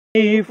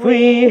If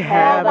we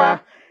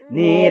ever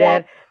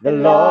needed the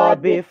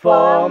Lord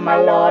before, my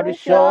Lord, we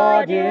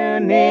sure do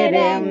need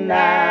Him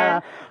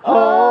now.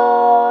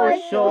 Oh,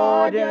 we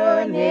sure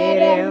do need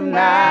Him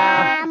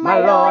now. My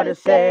Lord has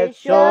said,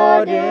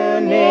 sure do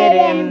need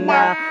Him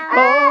now.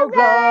 Oh,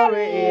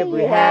 glory, if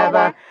we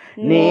ever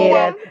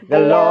needed the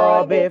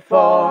Lord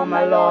before,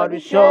 my Lord,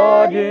 we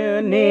sure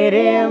do need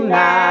Him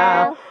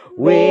now.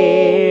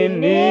 We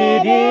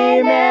need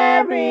Him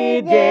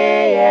every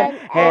day and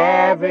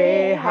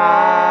every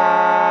hour.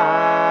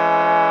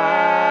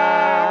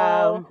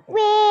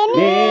 We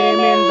Need Him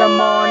in the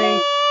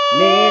morning,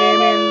 need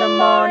Him in the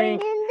morning,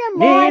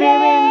 need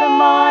Him in the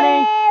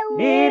morning,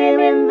 need Him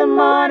in the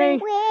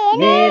morning,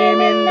 need Him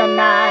in the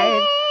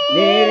night,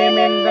 need Him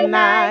in the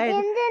night,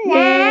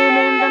 need Him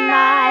in the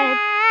night,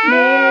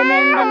 need Him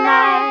in the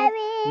night,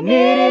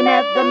 need Him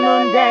at the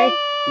noonday,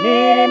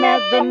 need Him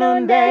at the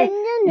noonday,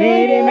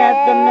 need Him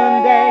at the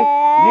noonday,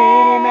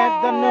 need Him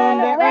at the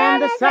noonday when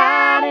the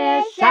sun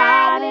is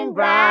shining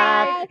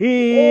bright.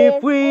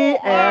 If we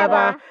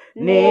ever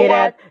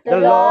needed the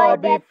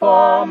Lord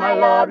before, my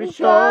Lord, we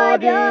sure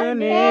do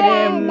need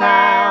Him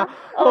now.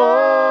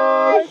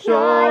 Oh,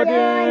 sure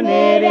do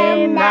need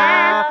Him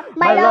now.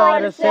 My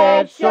Lord has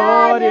said,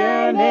 sure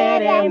do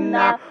need Him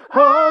now.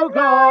 Oh,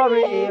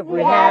 glory, if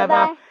we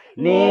ever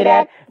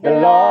needed the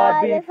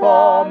Lord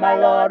before, my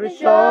Lord, we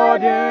sure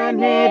do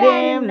need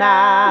Him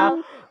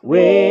now.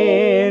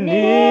 We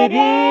need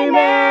Him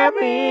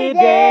every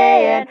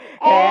day and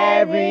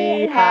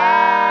every hour.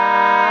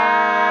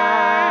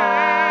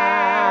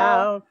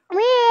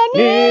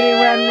 Need Him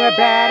when we're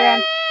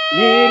bad,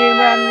 need Him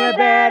when we're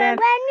bad,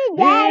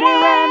 need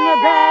Him when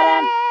we're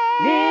bad,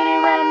 need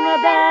Him when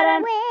we're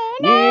bad,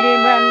 need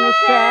Him when we're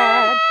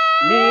sad,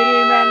 need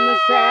Him when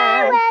we're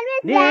sad,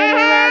 need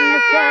Him when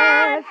we're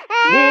sad,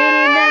 need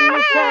Him when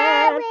we're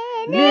sad,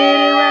 need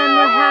Him when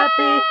we're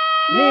happy,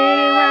 need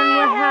Him when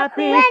we're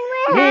happy,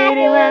 need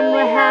Him when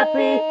we're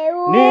happy,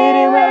 need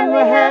Him when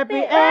we're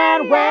happy,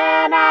 and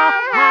when our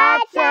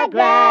hearts are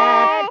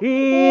glad.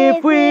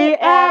 If we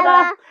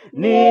ever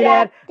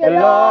needed the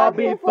Lord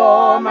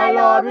before, my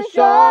Lord, we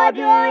sure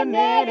do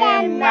need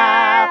Him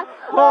now.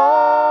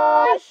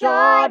 Oh,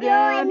 sure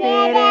do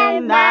need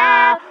Him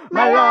now.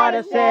 My Lord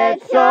has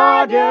said,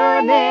 sure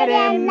do need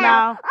Him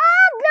now.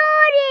 Oh,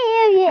 glory,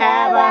 if you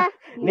Ever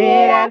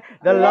needed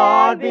the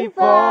Lord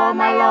before,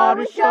 my Lord,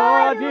 we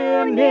sure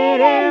do need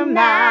Him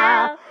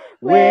now.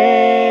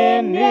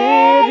 We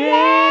need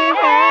Him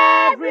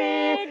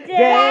every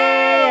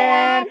day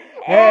and